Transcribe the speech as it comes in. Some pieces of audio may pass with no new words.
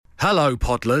Hello,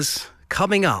 Podlers.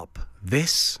 Coming up,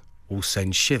 this will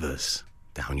send shivers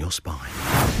down your spine.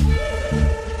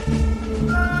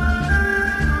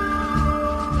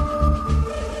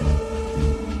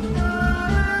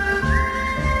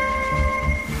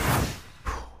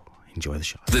 Enjoy the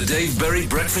show. The Dave Berry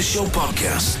Breakfast Show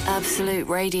Podcast. Absolute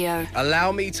Radio.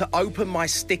 Allow me to open my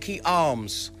sticky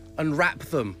arms and wrap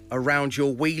them around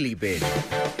your wheelie bin.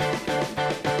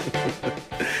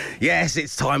 Yes,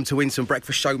 it's time to win some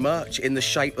Breakfast Show merch in the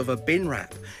shape of a bin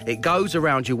wrap. It goes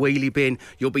around your wheelie bin.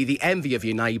 You'll be the envy of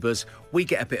your neighbours. We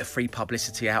get a bit of free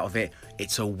publicity out of it.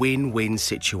 It's a win-win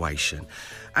situation.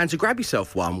 And to grab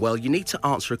yourself one, well, you need to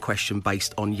answer a question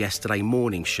based on yesterday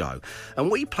morning's show. And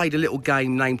we played a little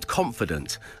game named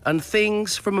Confident. And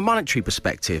things, from a monetary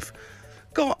perspective,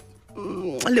 got a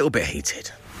little bit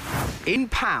heated. In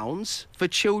pounds, for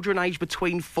children aged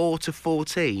between 4 to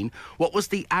 14, what was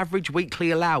the average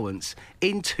weekly allowance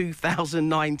in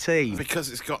 2019? Because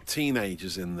it's got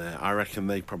teenagers in there, I reckon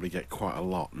they probably get quite a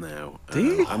lot now. Do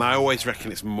you? And I always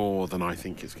reckon it's more than I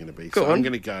think it's going to be. Go so on. I'm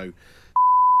going to go...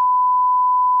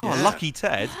 Oh, lucky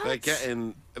Ted.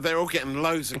 They're all getting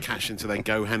loads of cash into their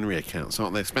Go Henry accounts,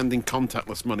 aren't they? Spending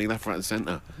contactless money left, right and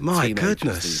centre. My Teenagers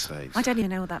goodness. these days. I don't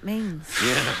even know what that means.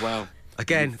 Yeah, well...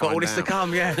 Again, got all find this to out.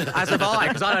 come, yeah. As have I,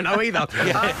 because I don't know either.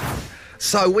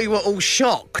 So we were all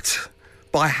shocked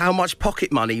by how much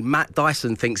pocket money Matt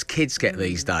Dyson thinks kids get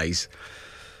these days.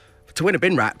 To win a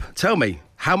bin wrap, tell me,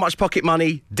 how much pocket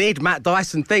money did Matt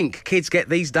Dyson think kids get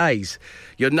these days?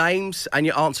 Your names and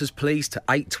your answers, please, to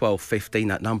 8 12 15.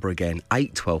 That number again,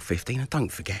 8 12 15. And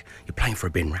don't forget, you're playing for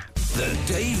a bin wrap. The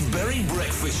Dave Berry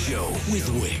Breakfast Show with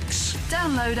Wix.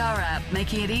 Download our app,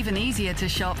 making it even easier to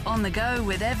shop on the go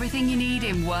with everything you need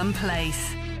in one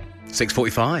place.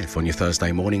 6:45 on your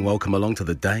Thursday morning. Welcome along to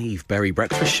the Dave Berry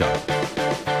Breakfast Show.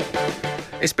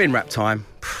 It's bin wrap time.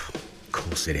 Of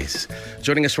course it is.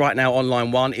 Joining us right now on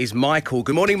line one is Michael.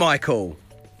 Good morning, Michael.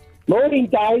 Morning,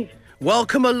 Dave.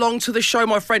 Welcome along to the show,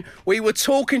 my friend. We were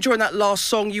talking during that last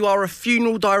song. You are a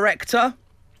funeral director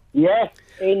Yeah,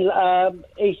 in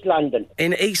East London.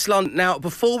 in East London. Now,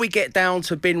 before we get down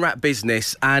to bin wrap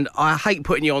business, and I hate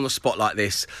putting you on the spot like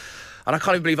this, and I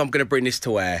can't even believe I'm going to bring this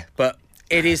to air, but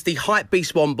it is the Hype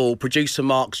Beast Womble, producer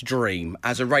Mark's dream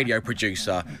as a radio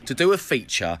producer to do a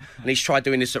feature, and he's tried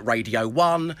doing this at Radio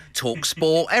 1, Talk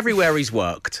Sport, everywhere he's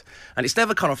worked. And it's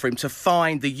never come off for him to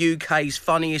find the UK's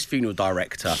funniest funeral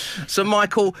director. So,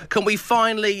 Michael, can we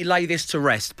finally lay this to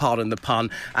rest, pardon the pun,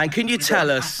 and can you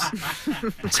tell us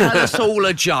all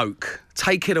a joke?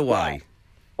 Take it away.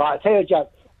 Right, I'll tell you a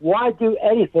joke. Why do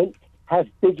elephants have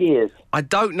big ears? I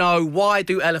don't know, why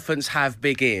do elephants have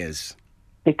big ears?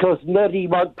 Because Muddy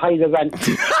won't pay the rent.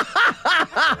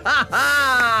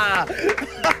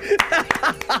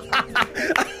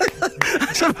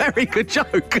 That's a very good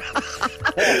joke.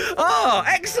 Oh,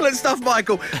 excellent stuff,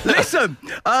 Michael. Listen,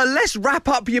 let's wrap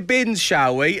up your bins,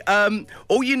 shall we?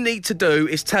 All you need to do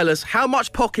is tell us how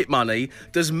much pocket money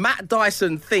does Matt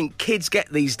Dyson think kids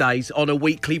get these days on a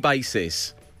weekly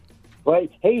basis? Well,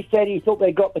 he said he thought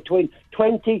they got between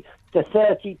 20 to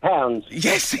 30 pounds.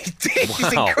 Yes, he did.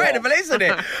 It's Wow. incredible, isn't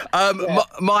it?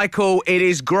 Michael, it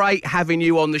is great having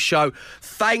you on the show.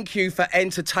 Thank you for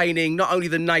entertaining not only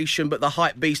the nation, but the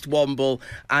Hype Beast Womble.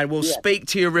 And we'll speak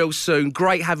to you real soon.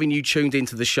 Great having you tuned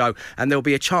into the show. And there'll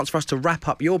be a chance for us to wrap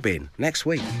up your bin next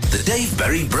week. The Dave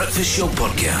Berry Breakfast Show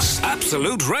Podcast.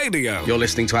 Absolute Radio. You're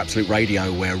listening to Absolute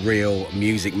Radio, where real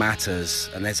music matters.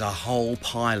 And there's a whole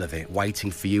pile of it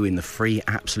waiting for you in the free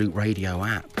Absolute Radio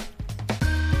app.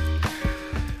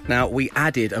 Now, we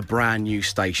added a brand new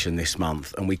station this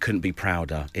month and we couldn't be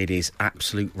prouder. It is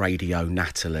Absolute Radio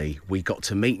Natalie. We got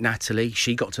to meet Natalie.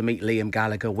 She got to meet Liam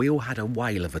Gallagher. We all had a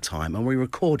whale of a time and we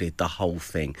recorded the whole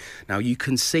thing. Now, you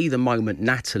can see the moment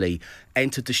Natalie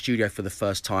entered the studio for the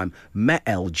first time, met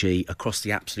LG across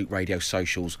the Absolute Radio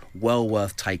socials. Well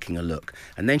worth taking a look.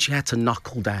 And then she had to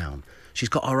knuckle down. She's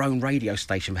got her own radio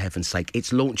station, for heaven's sake.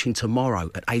 It's launching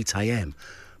tomorrow at 8 a.m.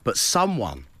 But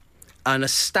someone, an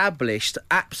established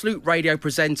Absolute Radio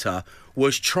presenter,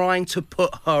 was trying to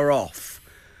put her off.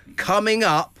 Coming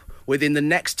up within the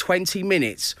next 20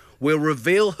 minutes, we'll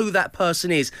reveal who that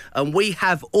person is, and we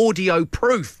have audio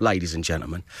proof, ladies and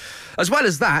gentlemen. As well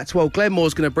as that, well, Glenn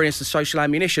Moore's going to bring us the social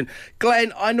ammunition.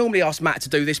 Glenn, I normally ask Matt to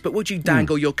do this, but would you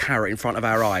dangle your carrot in front of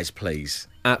our eyes, please?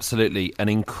 Absolutely. An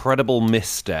incredible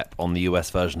misstep on the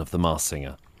US version of The Masked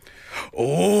Singer.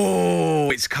 Oh,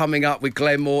 it's coming up with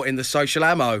Glenn Moore in the social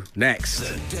ammo. Next.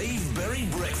 The Dave Berry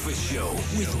Breakfast Show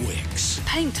with Wix.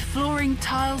 Paint, flooring,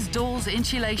 tiles, doors,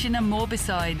 insulation and more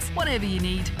besides. Whatever you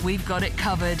need, we've got it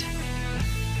covered.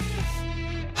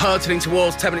 Hurtling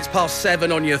towards 10 minutes past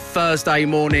 7 on your Thursday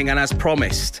morning, and as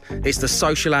promised, it's the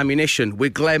Social Ammunition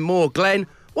with Glenn Moore. Glenn,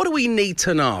 what do we need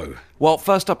to know? Well,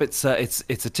 first up, it's a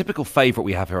typical favourite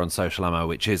we have here on Social Ammo,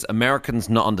 which is Americans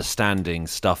not understanding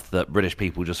stuff that British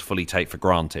people just fully take for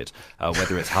granted,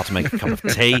 whether it's how to make a cup of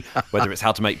tea, whether it's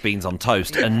how to make beans on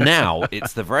toast. And now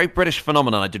it's the very British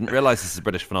phenomenon, I didn't realise this is a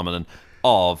British phenomenon,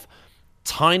 of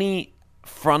tiny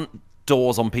front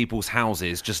doors on people's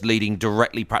houses just leading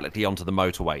directly practically onto the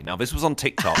motorway. Now, this was on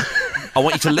TikTok. I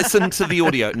want you to listen to the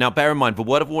audio. Now, bear in mind, the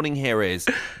word of warning here is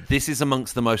this is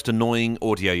amongst the most annoying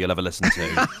audio you'll ever listen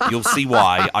to. You'll see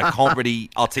why. I can't really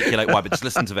articulate why, but just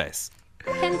listen to this.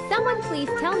 Can someone please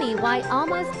tell me why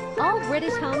almost all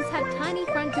British homes have tiny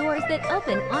front doors that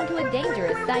open onto a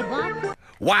dangerous sidewalk?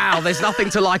 Wow, there's nothing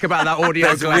to like about that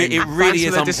audio, Glenn. It really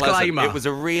is Thanks for the unpleasant. disclaimer. It was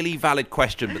a really valid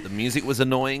question, but the music was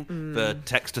annoying. The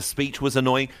text-to-speech was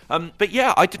annoying. But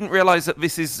yeah, I didn't realise that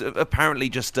this is apparently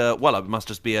just, it must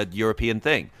just be a European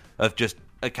thing of just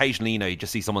occasionally, you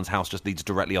just see someone's house just leads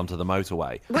directly onto the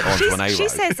motorway or onto an A road. She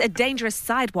says a dangerous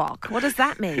sidewalk. What does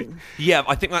that mean? Yeah,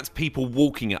 I think that's people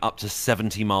walking at up to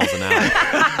 70 miles an hour.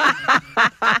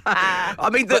 I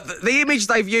mean, the image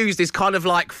they've used is kind of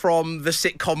like from the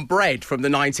sitcom Bread from the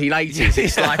 1980s.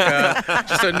 It's like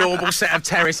just a normal set of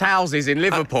terrace houses in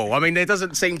Liverpool. I mean, there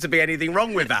doesn't seem to be anything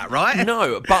wrong with that, right?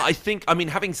 No, but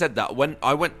having said that, when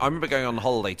I remember going on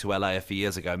holiday to LA a few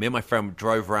years ago. Me and my friend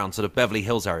drove around sort of Beverly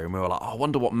Hills area, and we were like, I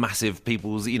wonder what massive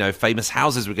people's, famous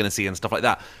houses we're going to see and stuff like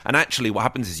that. And actually what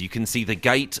happens is you can see the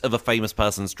gate of a famous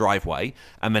person's driveway,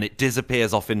 and then it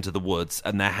disappears off into the woods,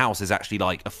 and their house is actually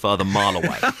like a further mile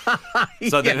away.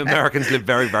 So the Americans live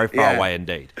very, very far away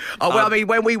indeed. Oh, well, I mean,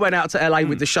 when we went out to LA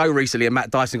with the show recently, and Matt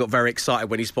Dyson got very excited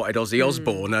when he spotted Ozzy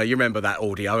Osbourne. You remember that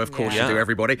audio, of course you do,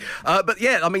 everybody. But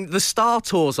yeah, I mean, the Star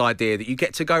Tours idea that you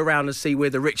get to go around and see where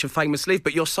the rich and famous live,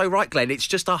 but you're so right, Glenn, it's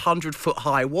just a 100-foot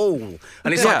high wall.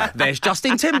 And it's like, there's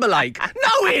Justin Timberlake.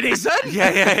 No, it isn't.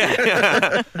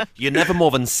 Yeah. You're never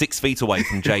more than 6 feet away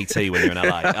from JT when you're in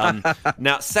LA.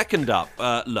 Now, second up,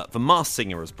 look, The Masked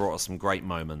Singer has brought us some great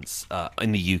moments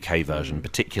in the UK version,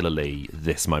 particularly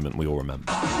this moment we all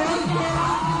remember.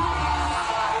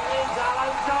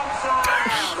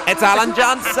 It's Alan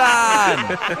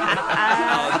Johnson!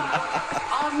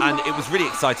 And it was really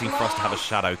exciting for us to have a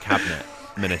shadow cabinet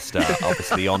minister,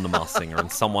 obviously, on The Masked Singer,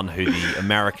 and someone who the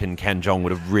American Ken Jeong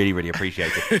would have really, really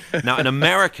appreciated. Now, in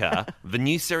America, the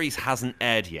new series hasn't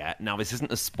aired yet. Now, this isn't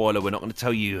a spoiler. We're not going to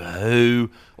tell you who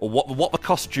or what the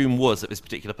costume was that this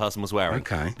particular person was wearing.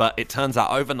 Okay. But it turns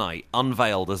out overnight,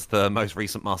 unveiled as the most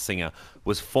recent Masked Singer,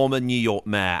 was former New York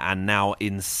mayor and now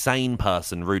insane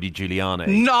person Rudy Giuliani.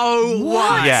 No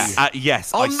way! Yeah,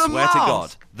 yes, I swear Mask? to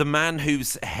God. The man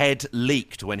whose head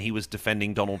leaked when he was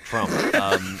defending Donald Trump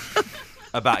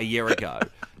about a year ago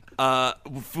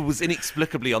was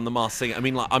inexplicably on The Masked Singer. I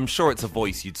mean, I'm sure it's a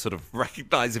voice you'd sort of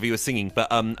recognise if he was singing, but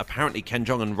apparently Ken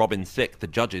Jeong and Robin Thicke, the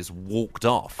judges, walked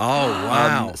off. Oh,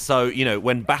 wow. So,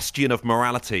 when Bastion of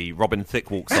Morality, Robin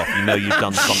Thicke walks off, you've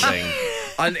done something.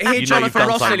 And here Jonathan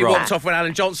Ross nearly walked off when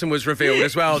Alan Johnson was revealed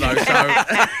as well, though, so it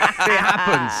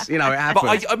happens. It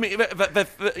happens. But I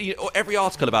mean, every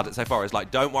article about it so far is like,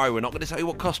 don't worry, we're not going to tell you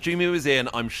what costume he was in.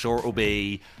 I'm sure it'll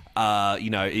be... we're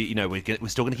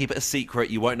still going to keep it a secret.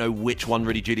 You won't know which one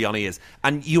Rudy Giuliani is,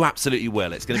 and you absolutely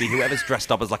will. It's going to be whoever's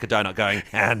dressed up as like a donut, going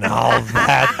and all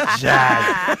that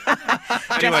jazz.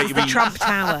 Anyway, the Trump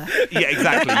Tower. Yeah,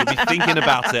 exactly. You'll be thinking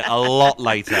about it a lot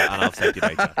later, and I'll save you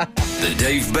later. The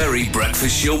Dave Berry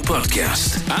Breakfast Show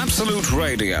Podcast. Absolute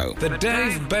Radio. The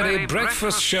Dave Berry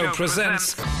Breakfast Show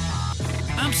presents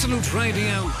Absolute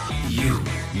Radio U.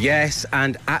 Yes,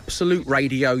 and Absolute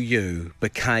Radio U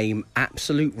became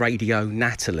Absolute Radio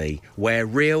Natalie, where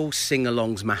real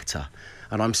sing-alongs matter.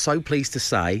 And I'm so pleased to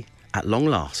say, at long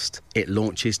last, it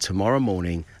launches tomorrow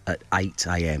morning at 8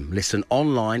 a.m. Listen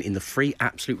online in the free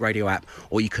Absolute Radio app,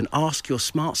 or you can ask your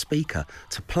smart speaker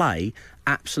to play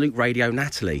Absolute Radio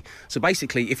Natalie. So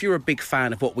basically, if you're a big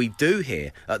fan of what we do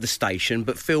here at the station,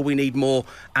 but feel we need more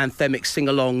anthemic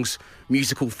sing-alongs,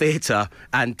 musical theatre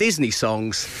and Disney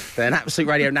songs, then Absolute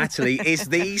Radio Natalie is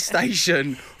the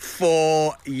station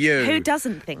for you. Who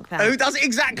doesn't think that? Who does it?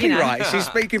 Exactly right. She's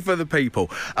speaking for the people.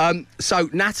 So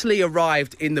Natalie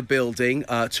arrived in the building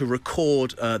to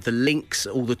record the links,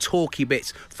 all the talky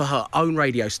bits for her own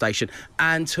radio station,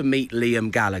 and to meet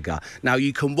Liam Gallagher. Now,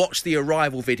 you can watch the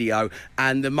arrival video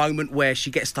and the moment where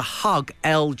she gets to hug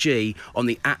LG on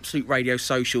the Absolute Radio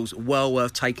socials. Well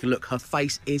worth taking a look. Her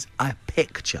face is a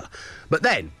picture. But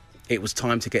then it was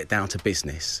time to get down to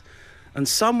business. And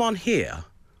someone here,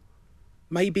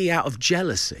 maybe out of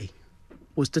jealousy,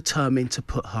 was determined to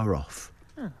put her off.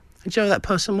 And do you know who that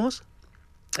person was?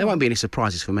 There won't be any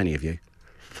surprises for many of you.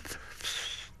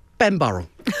 Ben Burrell.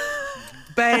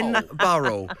 Ben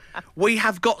Burrell. We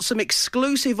have got some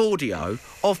exclusive audio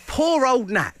of poor old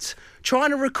Nat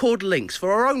trying to record links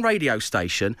for our own radio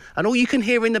station, and all you can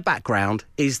hear in the background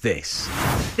is this.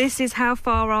 This is how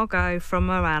far I'll go from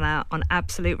Moana on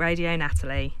Absolute Radio,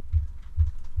 Natalie.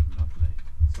 Lovely.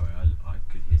 Sorry, I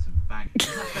could hear some banging.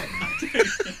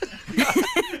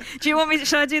 Do you want me to...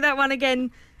 Shall I do that one again,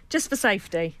 just for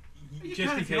safety?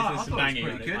 Just in case there's some banging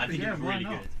on it. I think it's really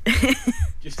good.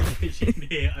 Just in case you can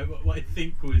hear what I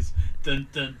think was dun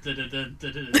dun dun dun dun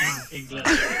dun dun, dun England.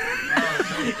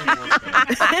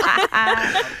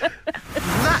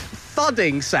 That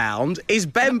thudding sound is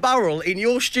Ben Burrell in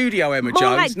your studio, Emma More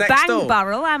Jones, like next Bang door.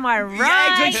 Burrell, am I right?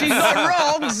 Yeah, she's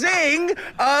not wrong. Zing.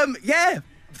 Yeah.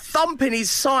 Thumping his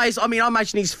size. I mean, I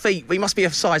imagine his feet. He must be a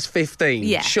size 15.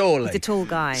 Yeah, surely. he's a tall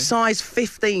guy. Size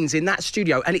 15s in that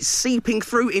studio, and it's seeping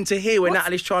through into here when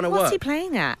Natalie's trying to work. What's he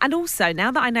playing at? And also, now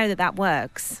that I know that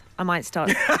works, I might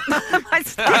start.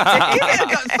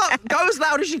 Go as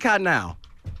loud as you can now.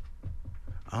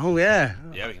 Oh, yeah.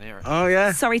 Yeah, we can hear it. Oh,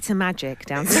 yeah. Sorry to Magic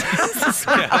downstairs.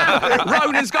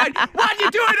 Ronan's going, what are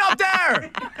you doing up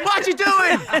there? What are you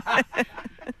doing?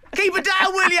 Keep it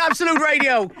down, will you, Absolute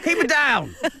Radio? Keep it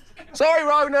down. Sorry,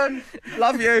 Ronan.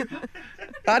 Love you.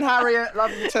 And Harriet,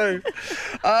 love you too.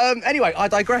 Anyway, I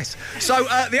digress. So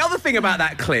the other thing about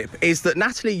that clip is that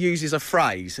Natalie uses a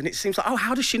phrase, and it seems like, oh,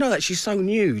 how does she know that? She's so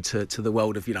new to the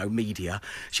world of, media.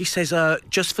 She says,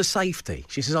 just for safety.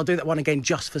 She says, I'll do that one again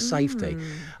just for safety.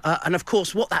 And of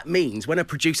course, what that means when a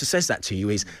producer says that to you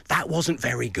is, that wasn't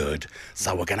very good,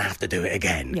 so we're going to have to do it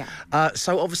again. Yeah.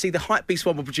 So obviously the Hypebeast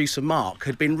Wobble producer, Mark,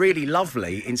 had been really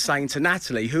lovely in saying to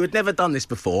Natalie, who had never done this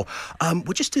before,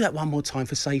 we'll just do that one more time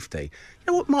for safety.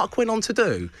 You know what Mark went on to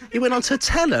do? He went on to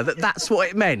tell her that that's what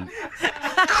it meant.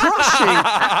 Crushing.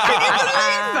 Can you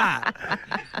believe that?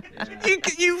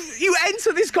 You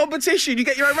enter this competition, you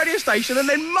get your own radio station, and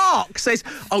then Mark says,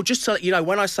 oh, just to let you know,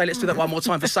 when I say let's do that one more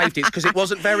time for safety, it's because it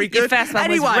wasn't very good. Your first one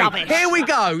was rubbish. Here we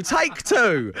go. Take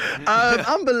two.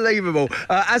 Unbelievable.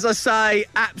 As I say,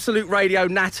 Absolute Radio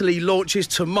Natalie launches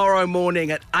tomorrow morning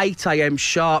at 8 a.m.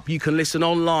 sharp. You can listen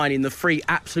online in the free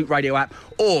Absolute Radio app,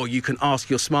 or you can ask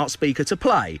your smart speaker to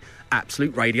play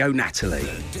Absolute Radio Natalie.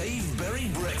 The Dave Berry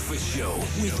Breakfast Show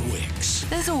with Wix.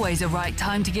 There's always a right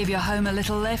time to give your home a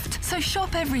little lift, so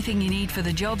shop everything you need for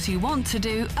the jobs you want to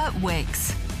do at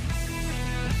Wix.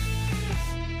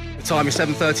 The time is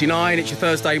 7:39. It's your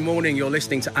Thursday morning. You're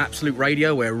listening to Absolute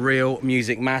Radio, where real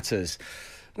music matters.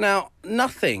 Now,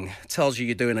 nothing tells you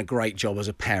you're doing a great job as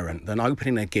a parent than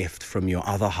opening a gift from your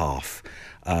other half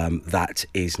that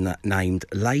is named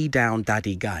Lay Down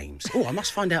Daddy Games. Oh, I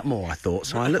must find out more, I thought.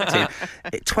 So I looked in.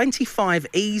 25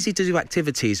 easy-to-do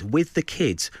activities with the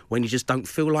kids when you just don't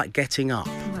feel like getting up.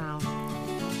 Wow.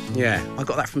 Yeah, I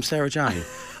got that from Sarah Jane.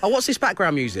 Oh, what's this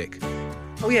background music?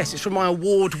 Oh, yes, it's from my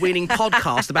award-winning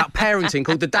podcast about parenting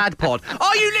called The Dad Pod.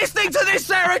 Are you listening to this,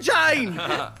 Sarah Jane?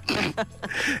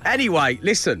 Anyway,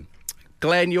 listen.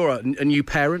 Glenn, you're a new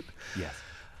parent. Yes.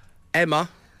 Emma,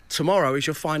 tomorrow is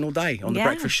your final day on The Yeah.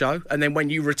 Breakfast Show. And then when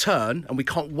you return, and we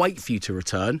can't wait for you to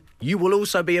return, you will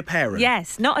also be a parent.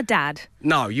 Yes, not a dad.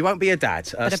 No, you won't be a dad.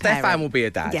 But a Stefan parent. will be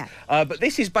a dad. Yeah. But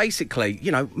this is basically,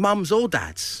 mums or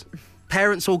dads,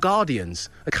 parents or guardians.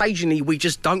 Occasionally, we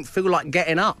just don't feel like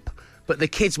getting up, but the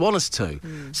kids want us to.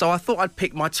 So I thought I'd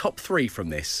pick my top 3 from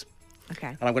this. Okay.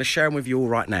 And I'm going to share them with you all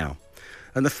right now.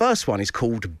 And the first one is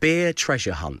called Beer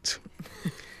Treasure Hunt.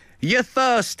 You're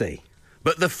thirsty,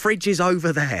 but the fridge is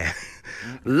over there.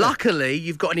 Luckily,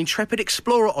 you've got an intrepid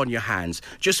explorer on your hands,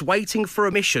 just waiting for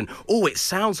a mission. Oh, it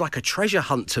sounds like a treasure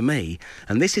hunt to me.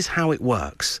 And this is how it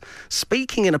works.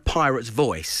 Speaking in a pirate's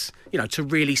voice, to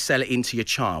really sell it into your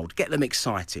child, get them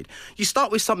excited. You start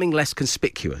with something less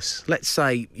conspicuous. Let's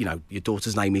say, your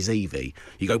daughter's name is Evie.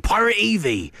 You go, Pirate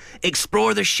Evie,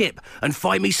 explore the ship and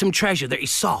find me some treasure that is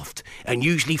soft and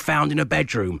usually found in a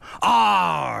bedroom.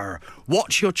 Arr!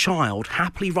 Watch your child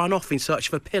happily run off in search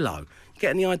of a pillow.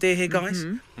 Getting the idea here, guys?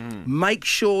 Make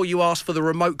sure you ask for the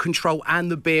remote control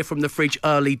and the beer from the fridge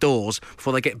early doors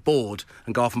before they get bored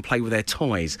and go off and play with their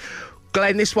toys.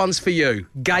 Glenn, this one's for you.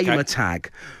 Gamer tag.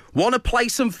 Want to play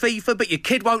some FIFA, but your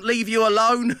kid won't leave you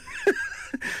alone?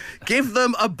 Give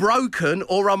them a broken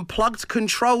or unplugged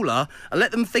controller and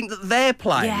let them think that they're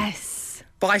playing. Yes.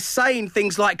 By saying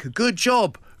things like, good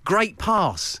job, Great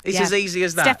pass. It's Yeah. as easy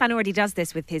as that. Stefan already does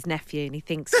this with his nephew, and he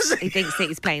thinks that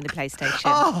he's playing the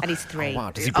PlayStation, and he's 3.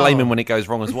 Wow, does he blame him when it goes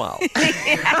wrong as well? He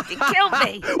killed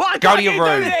me. Why Go can't to your you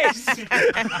room. do this?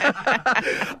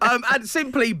 And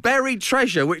simply buried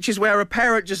treasure, which is where a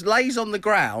parent just lays on the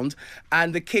ground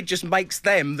and the kid just makes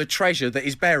them the treasure that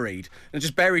is buried and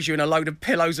just buries you in a load of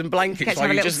pillows and blankets Get to while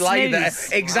have a you little just lay there.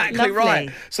 snooze. Exactly Lovely.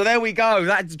 right. So there we go.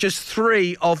 That's just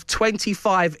 3 of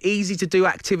 25 easy to do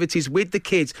activities with the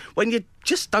kids when you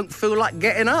just don't feel like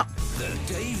getting up. The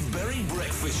Dave Berry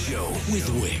Breakfast Show with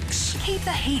Wix. Keep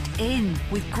the heat in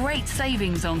with great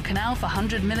savings on Canal for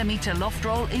 100mm loft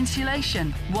roll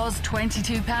insulation. Was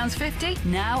 £22.50,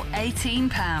 now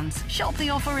 £18. Shop the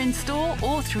offer in store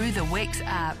or through the Wix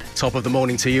app. Top of the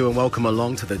morning to you and welcome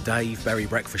along to the Dave Berry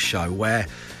Breakfast Show, where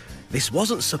this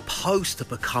wasn't supposed to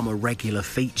become a regular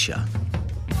feature.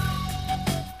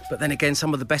 But then again,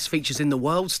 some of the best features in the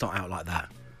world start out like that.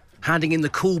 Handing in the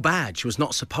cool badge was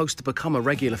not supposed to become a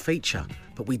regular feature,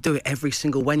 but we do it every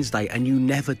single Wednesday and you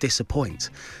never disappoint.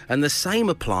 And the same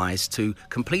applies to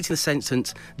completing the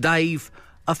sentence, Dave,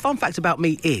 a fun fact about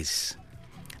me is...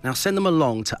 Now send them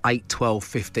along to 8, 12,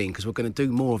 15 because we're going to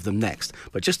do more of them next.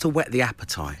 But just to whet the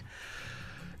appetite.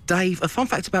 Dave, a fun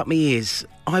fact about me is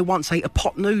I once ate a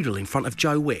pot noodle in front of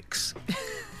Joe Wicks.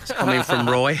 It's coming from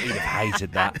Roy. He'd have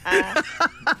hated that.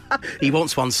 He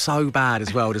wants one so bad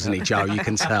as well, doesn't he, Joe? You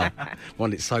can tell.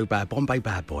 Want it so bad. Bombay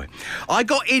bad boy. I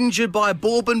got injured by a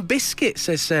bourbon biscuit,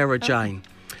 says Sarah Jane.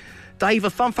 Dave,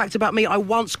 a fun fact about me, I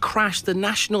once crashed the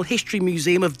National History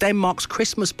Museum of Denmark's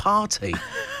Christmas party.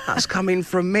 That's coming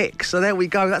from Mick. So there we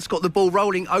go. That's got the ball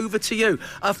rolling. Over to you.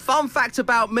 A fun fact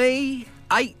about me,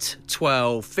 8,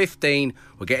 12, 15.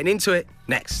 We're getting into it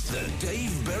next. The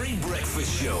Dave Berry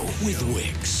Breakfast Show with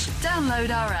Wix. Download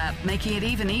our app, making it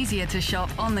even easier to shop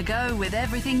on the go with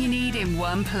everything you need in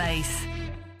one place.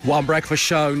 One breakfast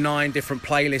show, 9 different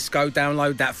playlists. Go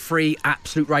download that free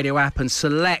Absolute Radio app and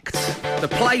select the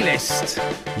playlist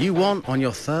you want on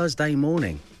your Thursday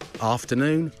morning,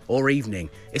 afternoon or evening.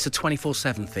 It's a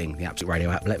 24/7 thing, the Absolute Radio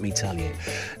app, let me tell you.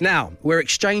 Now, we're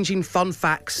exchanging fun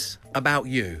facts about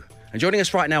you. And joining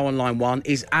us right now on line 1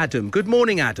 is Adam. Good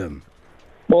morning, Adam.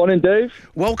 Morning, Dave.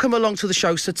 Welcome along to the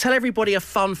show. So tell everybody a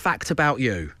fun fact about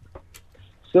you.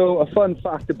 So, a fun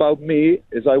fact about me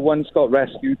is I once got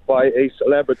rescued by a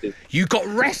celebrity. You got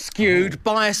rescued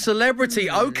by a celebrity.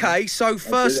 OK, so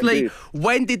firstly,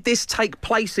 when did this take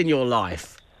place in your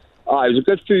life? It was a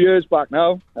good few years back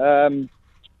now.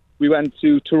 We went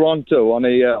to Toronto on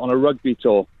a rugby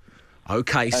tour.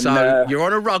 OK, so you're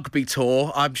on a rugby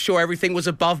tour. I'm sure everything was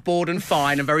above board and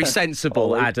fine and very sensible,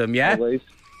 always, Adam, yeah? Always.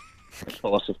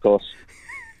 Of course.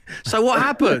 So what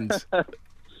happened?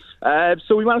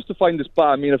 So we managed to find this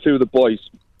bar, me and a few of the boys.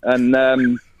 And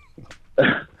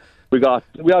we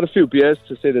had a few beers,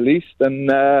 to say the least.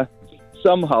 And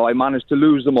somehow I managed to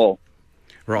lose them all.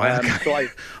 Right, okay. So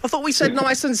I thought we said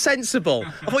nice and sensible.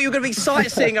 I thought you were going to be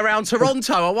sightseeing around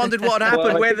Toronto. I wondered what had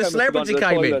happened, where the celebrity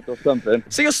came in. Or something.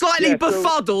 So you're slightly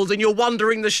befuddled and you're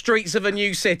wandering the streets of a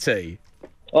new city.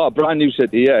 Oh, brand new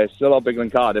city, yeah. It's still a lot bigger than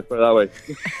Cardiff, put it that way.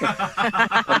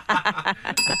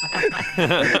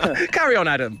 Carry on,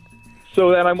 Adam.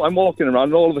 So then I'm walking around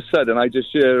and all of a sudden I just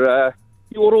hear,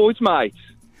 "You're always mate."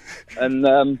 And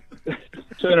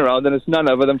turn around and it's none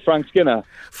other than Frank Skinner.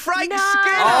 Frank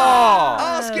Skinner! Oh!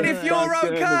 Asking if you're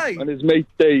Frank Skinner okay. And his mate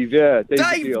Dave, yeah.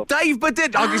 Dave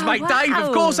Baddiel. Oh, his mate Dave,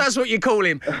 of course that's what you call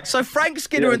him. So Frank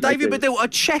Skinner and David Baddiel are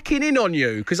checking in on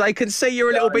you because they can see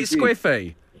you're a little bit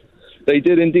squiffy. They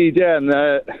did indeed, yeah. And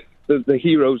the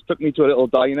heroes took me to a little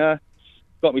diner,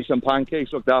 got me some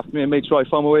pancakes, looked after me and made sure I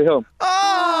found my way home.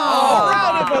 Oh,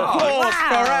 round of applause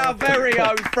for our very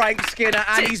own Frank Skinner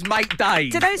and his mate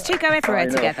Dave. Do those two go everywhere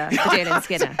together, Baddiel and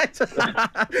Skinner? So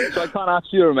I can't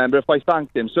actually remember if I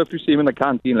thanked him. So if you see him in the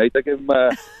canteen later, give him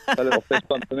a little fist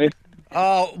bump for me.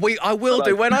 Oh, I will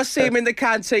do. When I see him in the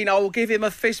canteen, I will give him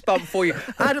a fist bump for you.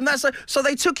 Adam, so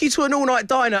they took you to an all-night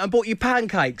diner and bought you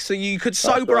pancakes so you could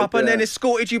sober up and then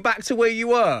escorted you back to where you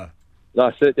were?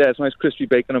 That's it, yeah. It's nice crispy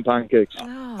bacon and pancakes.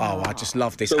 Oh, I just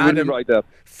love this. So Adam, really right up.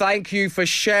 Thank you for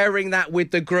sharing that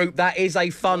with the group. That is a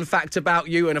fun fact about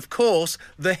you. And, of course,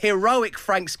 the heroic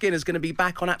Frank Skinner is going to be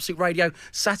back on Absolute Radio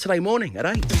Saturday morning at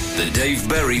 8. The Dave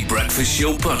Berry Breakfast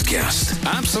Show Podcast.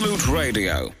 Absolute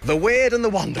Radio. The weird and the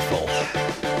wonderful.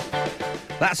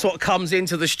 That's what comes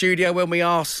into the studio when we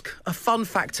ask a fun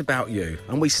fact about you.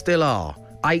 And we still are.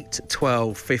 8,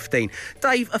 12, 15.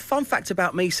 Dave, a fun fact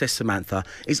about me, says Samantha,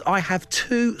 is I have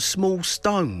 2 small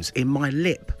stones in my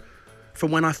lip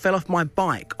from when I fell off my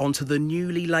bike onto the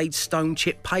newly laid stone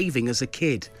chip paving as a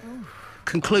kid.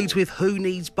 concludes with who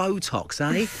needs Botox,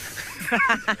 eh?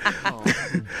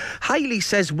 Hayley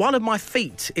says one of my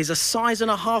feet is a size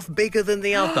and a half bigger than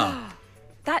the other.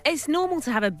 That is normal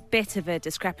to have a bit of a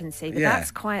discrepancy, but Yeah. that's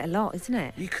quite a lot, isn't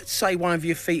it? You could say one of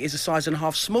your feet is a size and a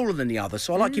half smaller than the other,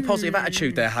 so I like your positive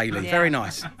attitude there, Hayley. Yeah. Very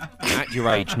nice. At your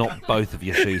age, not both of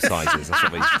your shoe sizes. That's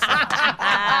what we used to say.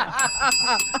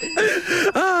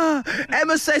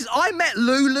 Emma says, I met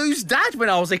Lulu's dad when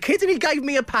I was a kid and he gave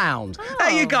me £1.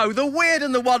 There you go, the weird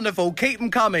and the wonderful. Keep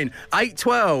them coming. 8,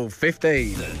 12,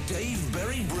 15. The Dave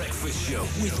Berry Breakfast Show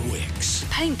with Wix.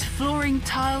 Paint, flooring,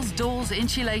 tiles, doors,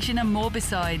 insulation and more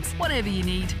besides. Whatever you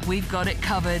need, we've got it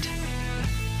covered.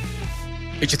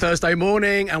 It's your Thursday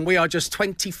morning and we are just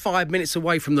 25 minutes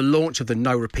away from the launch of the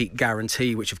No Repeat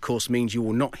Guarantee, which of course means you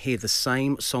will not hear the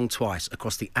same song twice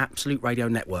across the Absolute Radio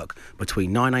network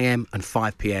between 9am and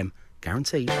 5pm.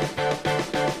 Guaranteed.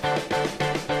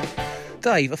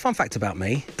 Dave, a fun fact about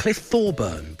me. Cliff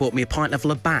Thorburn bought me a pint of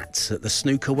Labatt's at the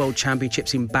Snooker World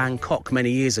Championships in Bangkok many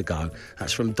years ago.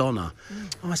 That's from Donna.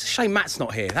 Oh, it's a shame Matt's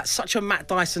not here. That's such a Matt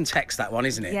Dyson text, that one,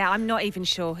 isn't it? Yeah, I'm not even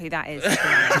sure who that is. to be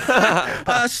honest.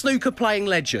 A snooker playing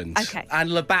legend. Okay.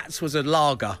 And Labatt's was a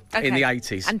lager in the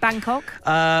 80s. And Bangkok?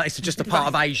 It's just a part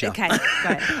of Asia. Okay,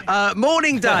 got it.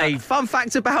 Morning, Dave. Fun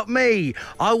fact about me.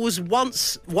 I was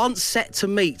once set to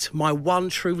meet my one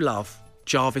true love,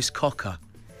 Jarvis Cocker,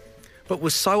 but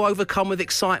was so overcome with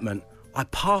excitement, I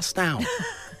passed out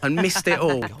and missed it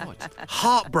all.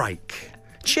 Heartbreak.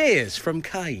 Cheers from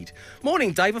Cade.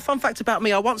 Morning, Dave. A fun fact about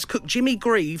me. I once cooked Jimmy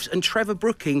Greaves and Trevor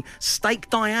Brooking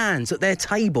steak Dianes at their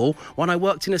table when I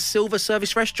worked in a silver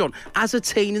service restaurant as a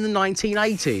teen in the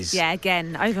 1980s. Yeah,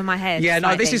 again, over my head. Yeah, no,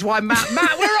 slightly. this is why Matt,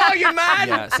 where are you, man?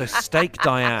 Yeah, so steak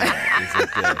Diane is a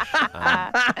dish.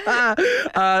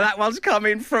 That one's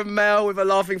coming from Mel with a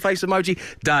laughing face emoji.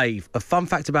 Dave, a fun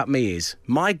fact about me is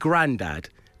my granddad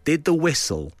did the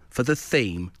whistle for the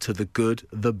theme to The Good,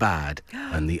 the Bad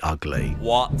and the Ugly.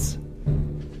 What?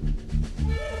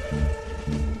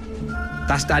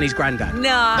 That's Danny's granddad.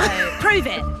 No, prove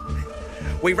it.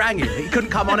 We rang him. He couldn't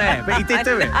come on air, but he did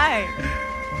do it.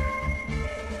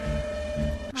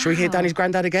 Shall we hear Danny's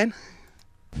granddad again?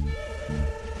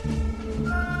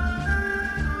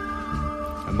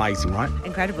 Amazing, right?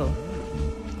 Incredible.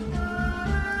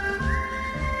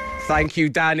 Thank you,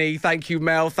 Danny. Thank you,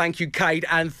 Mel. Thank you, Kate.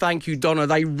 And thank you, Donna.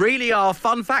 They really are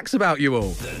fun facts about you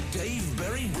all. The Dave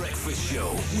Berry Breakfast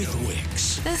Show with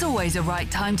Wix. There's always a right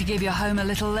time to give your home a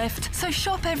little lift, so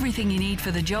shop everything you need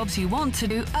for the jobs you want to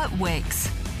do at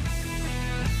Wix.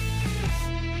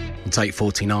 It's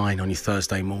 8:49 on your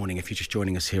Thursday morning. If you're just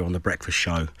joining us here on The Breakfast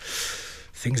Show,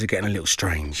 things are getting a little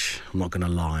strange, I'm not going to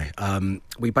lie.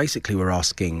 We basically were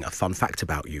asking a fun fact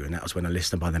about you, and that was when a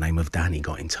listener by the name of Danny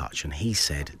got in touch, and he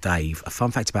said, Dave, a fun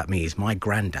fact about me is my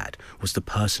granddad was the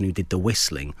person who did the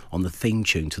whistling on the theme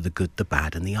tune to The Good, the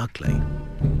Bad and the Ugly.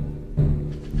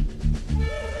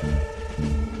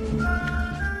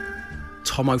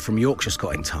 Tomo from Yorkshire's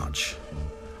got in touch.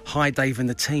 Hi, Dave and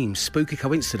the team. Spooky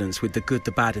coincidence with The Good,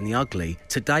 the Bad and the Ugly.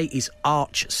 Today is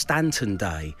Arch Stanton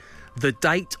Day. The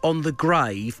date on the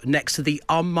grave next to the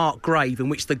unmarked grave in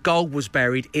which the gold was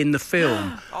buried in the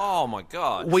film. Oh, my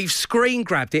God. We've screen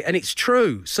grabbed it and it's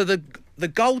true. So the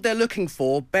gold they're looking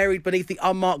for, buried beneath the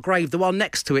unmarked grave, the one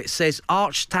next to it says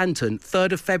Arch Stanton,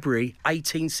 3rd of February,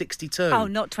 1862. Oh,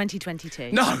 not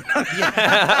 2022. No.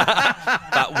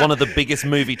 That one of the biggest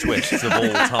movie twists of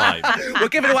all time. We're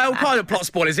giving away all kinds of plot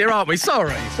spoilers here, aren't we?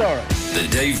 Sorry. The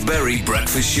Dave Berry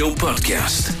Breakfast Show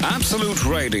podcast. Absolute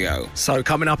Radio. So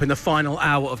coming up in the final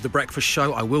hour of The Breakfast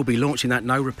Show, I will be launching that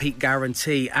no repeat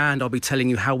guarantee and I'll be telling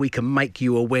you how we can make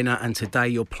you a winner. And today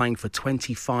you're playing for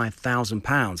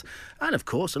 £25,000. And of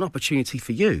course, an opportunity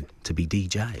for you to be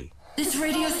DJ. This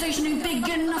radio station ain't big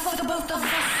enough for the both of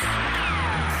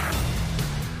us.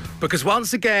 Because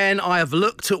once again, I have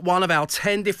looked at one of our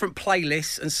 10 different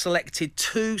playlists and selected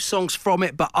 2 songs from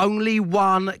it, but only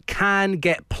one can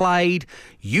get played.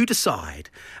 You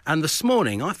decide. And this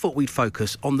morning, I thought we'd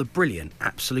focus on the brilliant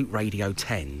Absolute Radio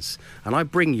 10s. And I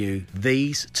bring you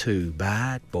these 2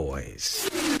 bad boys.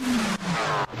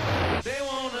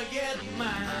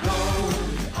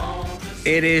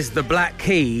 It is the Black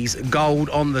Keys, Gold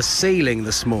on the Ceiling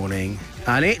this morning,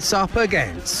 and it's up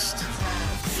against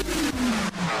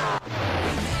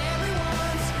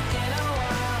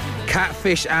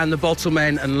Catfish and the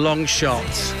Bottlemen and Long Shot.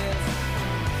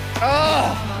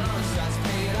 Oh!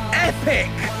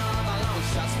 Epic!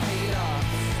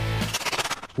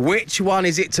 Which one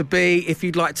is it to be? If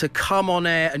you'd like to come on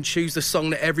air and choose the song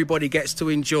that everybody gets to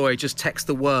enjoy, just text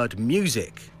the word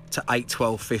music to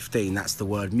 81215. That's the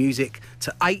word music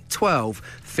to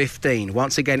 81215.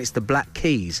 Once again, it's the Black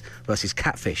Keys versus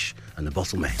Catfish and the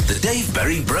Bottlemen. The Dave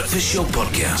Berry Breakfast Show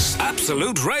Podcast.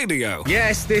 Absolute Radio.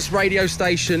 Yes, this radio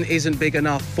station isn't big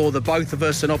enough for the both of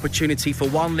us. An opportunity for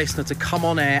one listener to come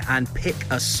on air and pick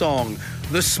a song.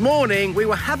 This morning, we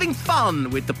were having fun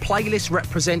with the playlist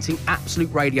representing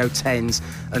Absolute Radio 10s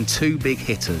and two big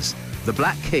hitters. The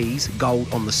Black Keys,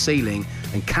 Gold on the Ceiling,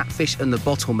 and Catfish and the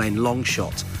Bottlemen, Long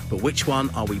Shot. But which one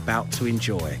are we about to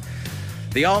enjoy?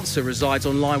 The answer resides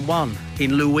on line 1,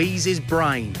 in Louise's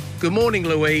brain. Good morning,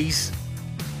 Louise.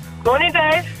 Morning,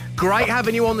 Dave. Great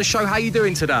having you on the show. How are you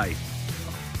doing today?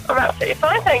 I'm absolutely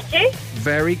fine, thank you.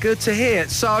 Very good to hear.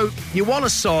 So, you want a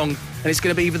song, and it's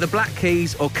going to be either the Black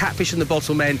Keys or Catfish and the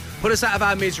Bottlemen. Put us out of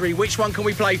our misery. Which one can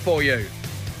we play for you?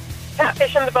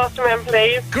 Catfish and the Bottlemen,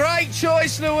 please. Great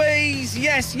choice, Louise.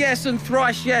 Yes, yes, and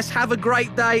thrice yes. Have a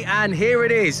great day. And here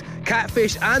it is.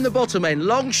 Catfish and the Bottlemen,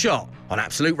 Long Shot on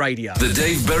Absolute Radio. The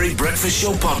Dave Berry Breakfast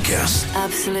Show Podcast.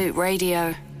 Absolute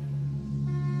Radio.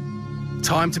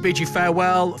 Time to bid you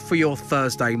farewell for your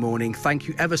Thursday morning. Thank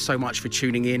you ever so much for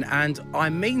tuning in. And I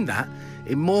mean that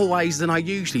in more ways than I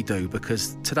usually do,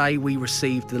 because today we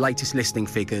received the latest listening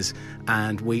figures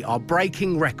and we are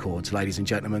breaking records, ladies and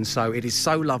gentlemen. So it is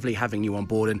so lovely having you on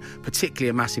board, and particularly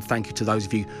a massive thank you to those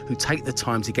of you who take the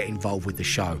time to get involved with the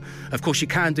show. Of course, you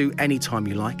can do any time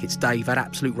you like. It's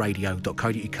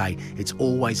dave@absoluteradio.co.uk. It's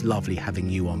always lovely having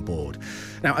you on board.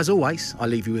 Now, as always, I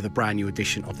leave you with a brand new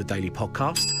edition of the Daily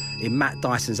Podcast. In Matt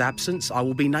Dyson's absence, I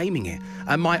will be naming it.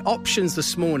 And my options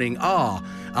this morning are: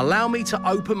 allow me to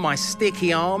open my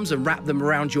sticky arms and wrap them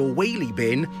around your wheelie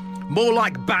bin. More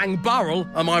like Bang Burrell,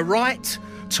 am I right?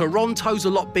 Toronto's a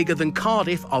lot bigger than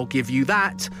Cardiff, I'll give you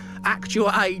that. Act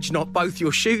your age, not both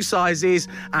your shoe sizes.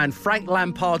 And Frank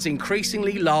Lampard's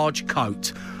increasingly large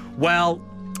coat. Well,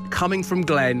 coming from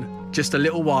Glenn just a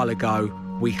little while ago,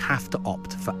 we have to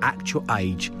opt for Act Your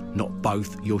Age, Not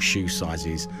Both Your Shoe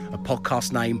Sizes. A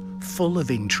podcast name full of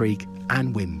intrigue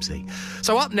and whimsy.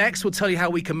 So up next, we'll tell you how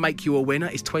we can make you a winner.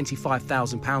 It's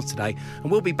 £25,000 today,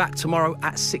 and we'll be back tomorrow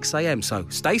at 6 a.m. So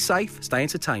stay safe, stay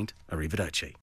entertained. Arrivederci.